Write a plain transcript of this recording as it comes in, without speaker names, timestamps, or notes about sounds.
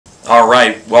All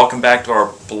right, welcome back to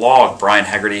our blog. Brian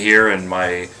Hagarty here and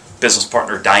my business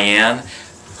partner Diane.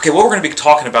 Okay, what we're going to be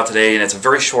talking about today, and it's a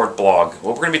very short blog,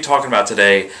 what we're going to be talking about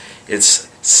today is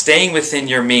staying within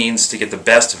your means to get the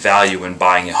best value in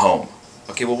buying a home.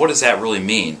 Okay, well, what does that really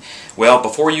mean? Well,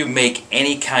 before you make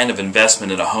any kind of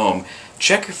investment in a home,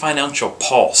 check your financial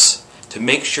pulse to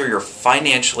make sure you're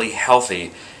financially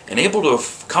healthy and able to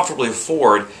comfortably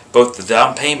afford both the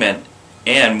down payment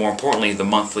and, more importantly, the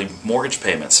monthly mortgage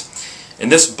payments. In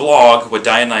this blog, what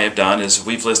Diane and I have done is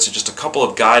we've listed just a couple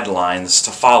of guidelines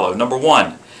to follow. Number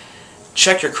one,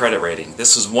 check your credit rating.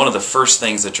 This is one of the first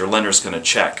things that your lender is going to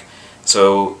check.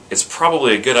 So it's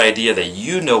probably a good idea that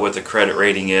you know what the credit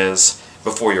rating is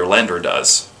before your lender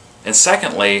does. And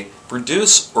secondly,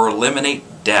 reduce or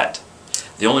eliminate debt.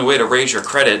 The only way to raise your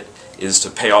credit is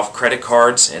to pay off credit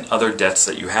cards and other debts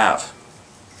that you have.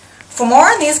 For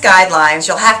more on these guidelines,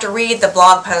 you'll have to read the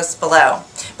blog posts below.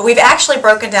 But we've actually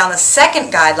broken down the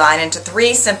second guideline into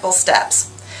 3 simple steps.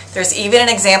 There's even an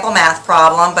example math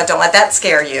problem, but don't let that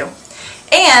scare you.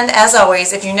 And, as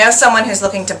always, if you know someone who's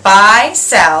looking to buy,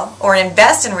 sell, or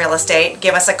invest in real estate,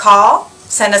 give us a call,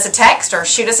 send us a text, or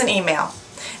shoot us an email.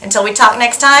 Until we talk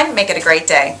next time, make it a great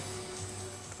day.